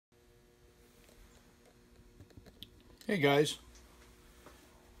Hey guys,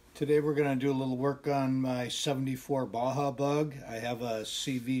 today we're going to do a little work on my 74 Baja Bug. I have a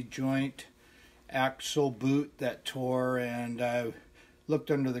CV joint axle boot that tore, and I looked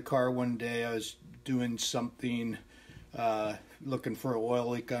under the car one day. I was doing something, looking for an oil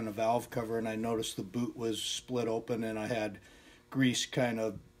leak on a valve cover, and I noticed the boot was split open and I had grease kind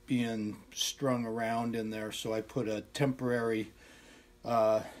of being strung around in there, so I put a temporary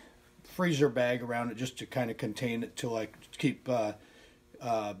freezer bag around it just to kind of contain it till I could keep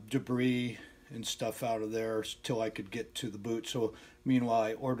debris and stuff out of there till I could get to the boot. So meanwhile,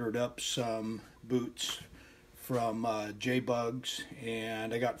 I ordered up some boots from J-Bugs,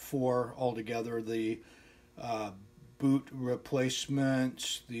 and I got 4 altogether. The boot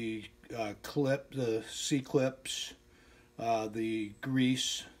replacements, the clip, the C-clips, the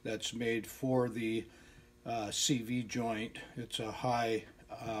grease that's made for the CV joint. It's a high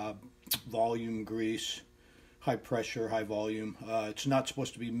volume grease, high pressure, high volume. It's not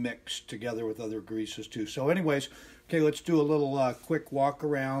supposed to be mixed together with other greases too. So anyways, okay, let's do a little quick walk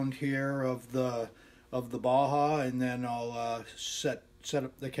around here of the Baja, and then I'll set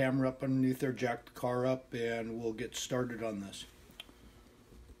up the camera up underneath there, jack the car up, and we'll get started on this.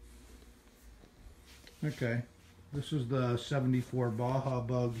 Okay, this is the 74 Baja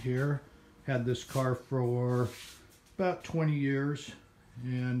Bug here. Had this car for about 20 years,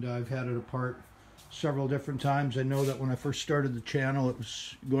 and I've had it apart several different times. I know that when I first started the channel, it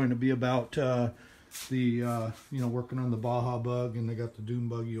was going to be about working on the Baja Bug, and they got the Doom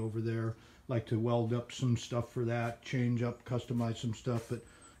Buggy over there. Like to weld up some stuff for that, change up, customize some stuff. But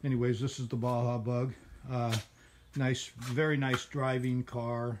anyways, this is the Baja Bug. Nice, very nice driving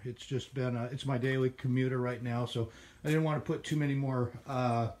car. It's just been it's my daily commuter right now, so I didn't want to put too many more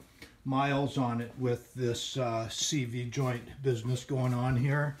miles on it with this CV joint business going on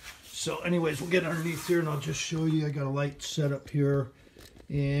here. So anyways, we'll get underneath here and I'll just show you. I got a light set up here,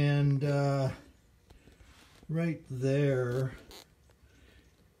 and right there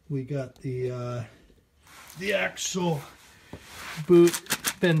we got the axle boot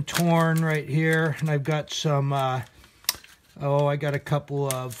been torn right here, and I've got some I got a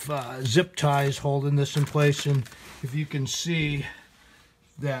couple of zip ties holding this in place, and if you can see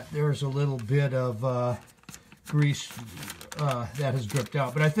that there's a little bit of grease that has dripped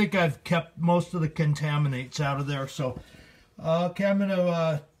out, but I think I've kept most of the contaminants out of there. So okay, I'm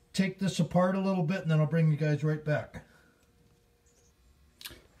gonna take this apart a little bit, and then I'll bring you guys right back.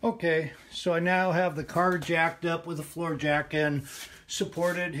 Okay, so I now have the car jacked up with a floor jack and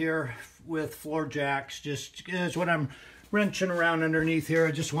supported here with floor jacks. Just as when I'm wrenching around underneath here,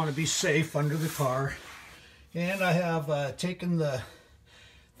 I just want to be safe under the car. And I have taken the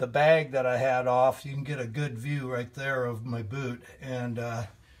bag that I had off. You can get a good view right there of my boot and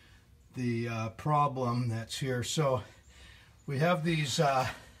the problem that's here. So we have these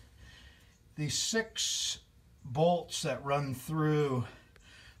 6 bolts that run through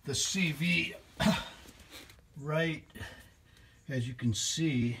the CV right, as you can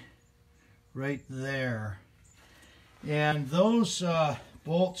see, right there. And those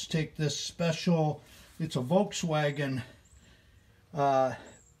bolts take this special, it's a Volkswagen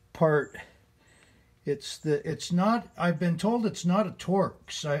part. It's not, I've been told it's not a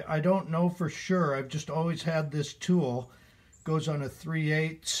Torx. I don't know for sure. I've just always had this tool. Goes on a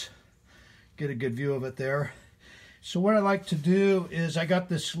 3/8. Get a good view of it there. So what I like to do is I got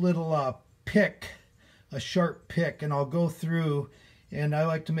this little pick, a sharp pick, and I'll go through, and I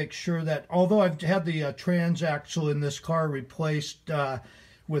like to make sure that, although I've had the transaxle in this car replaced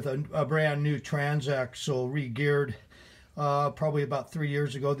with a brand new transaxle, re-geared probably about 3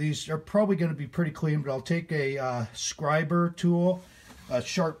 years ago, these are probably going to be pretty clean, but I'll take a scriber tool, a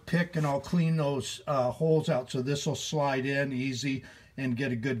sharp pick, and I'll clean those holes out so this will slide in easy and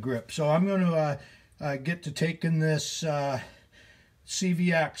get a good grip. So I'm going to get to taking this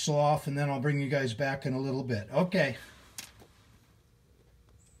CV axle off, and then I'll bring you guys back in a little bit. Okay.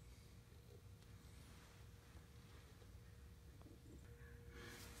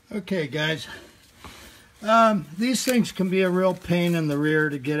 Okay, guys. These things can be a real pain in the rear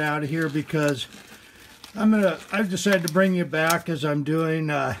to get out of here, because I've decided to bring you back as I'm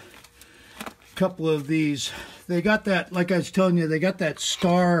doing a couple of these. They got that, like I was telling you, they got that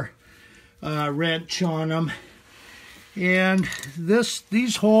star wrench on them, and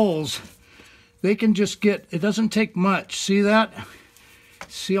these holes, they can just get, it doesn't take much. See that?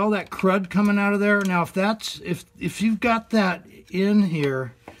 See all that crud coming out of there? Now if you've got that in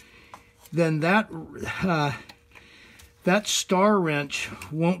here, then that star wrench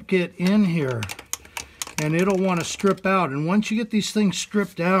won't get in here, and it'll want to strip out. And once you get these things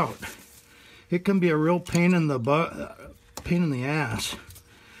stripped out, it can be a real pain in the ass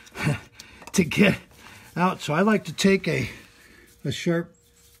to get out. So I like to take a sharp,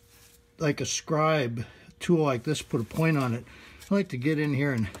 like a scribe tool like this, put a point on it. I like to get in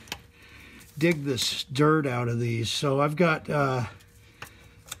here and dig this dirt out of these. So I've got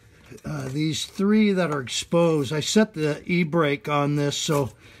these 3 that are exposed. I set the e-brake on this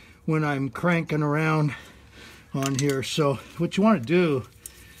so when I'm cranking around on here. So what you want to do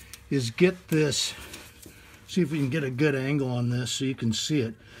is get this, see if we can get a good angle on this so you can see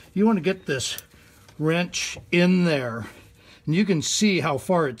it. You want to get this wrench in there, and you can see how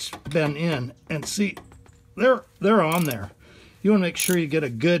far it's been in, and see they're on there. You want to make sure you get a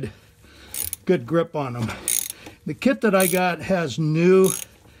good grip on them. The kit that I got has new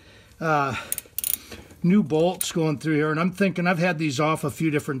bolts going through here, and I'm thinking I've had these off a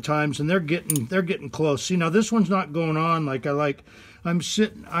few different times, and they're getting close. See, now this one's not going on like I like. I'm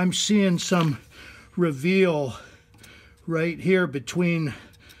seeing some reveal right here between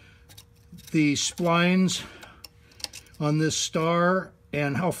the splines on this star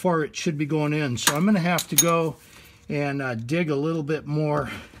and how far it should be going in. So I'm going to have to go and dig a little bit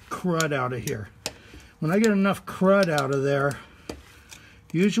more crud out of here. When I get enough crud out of there,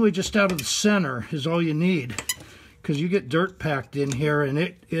 usually just out of the center is all you need, because you get dirt packed in here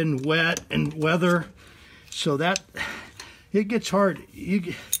and in wet and weather, so that it gets hard.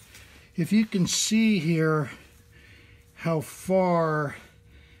 If you can see here how far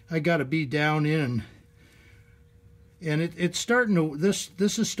I got to be down in, and it's starting to, this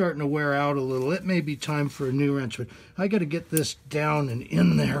is starting to wear out a little. It may be time for a new wrench, but I got to get this down and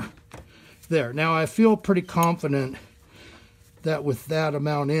in there. There. Now I feel pretty confident that with that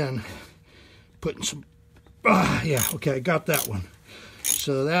amount in, putting some, yeah, okay, I got that one.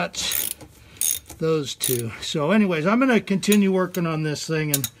 So that's those 2. So anyways, I'm going to continue working on this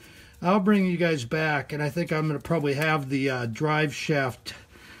thing, and I'll bring you guys back, and I think I'm going to probably have the drive shaft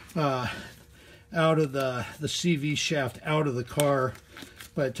out of the CV shaft out of the car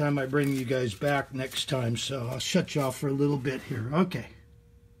by the time I bring you guys back next time. So I'll shut you off for a little bit here. Okay.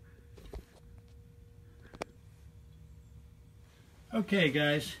 Okay,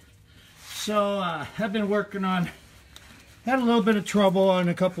 guys. So I've been working on, had a little bit of trouble on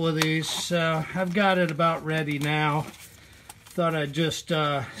a couple of these. So I've got it about ready now. Thought I'd just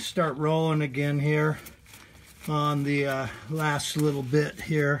start rolling again here on the last little bit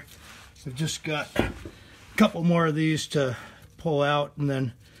here. I've just got a couple more of these to pull out, and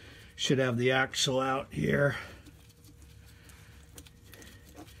then should have the axle out here.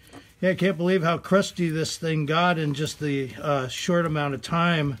 Yeah, I can't believe how crusty this thing got in just the short amount of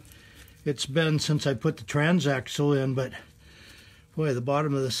time it's been since I put the transaxle in. But boy, the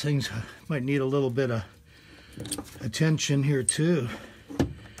bottom of this thing might need a little bit of attention here too. A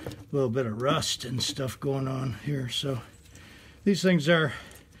little bit of rust and stuff going on here. So these things are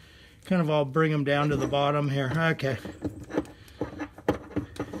kind of, I'll bring them down to the bottom here. Okay.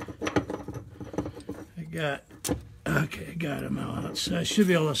 I got him out. So I should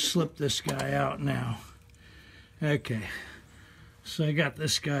be able to slip this guy out now. Okay. So I got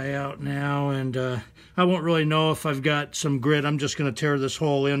this guy out now, and I won't really know if I've got some grit. I'm just going to tear this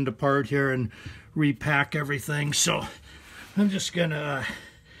whole end apart here and repack everything. So I'm just going to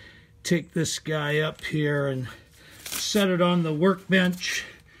take this guy up here and set it on the workbench.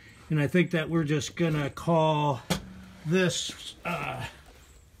 And I think that we're just going to call this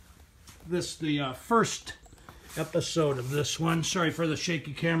the first episode of this one. Sorry for the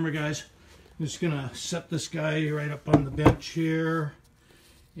shaky camera, guys. I'm just going to set this guy right up on the bench here.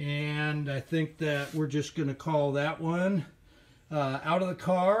 And I think that we're just going to call that one out of the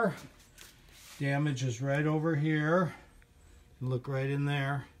car. Damage is right over here. Look right in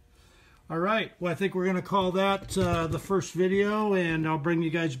there. All right, well, I think we're going to call that the first video, and I'll bring you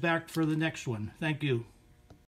guys back for the next one. Thank you.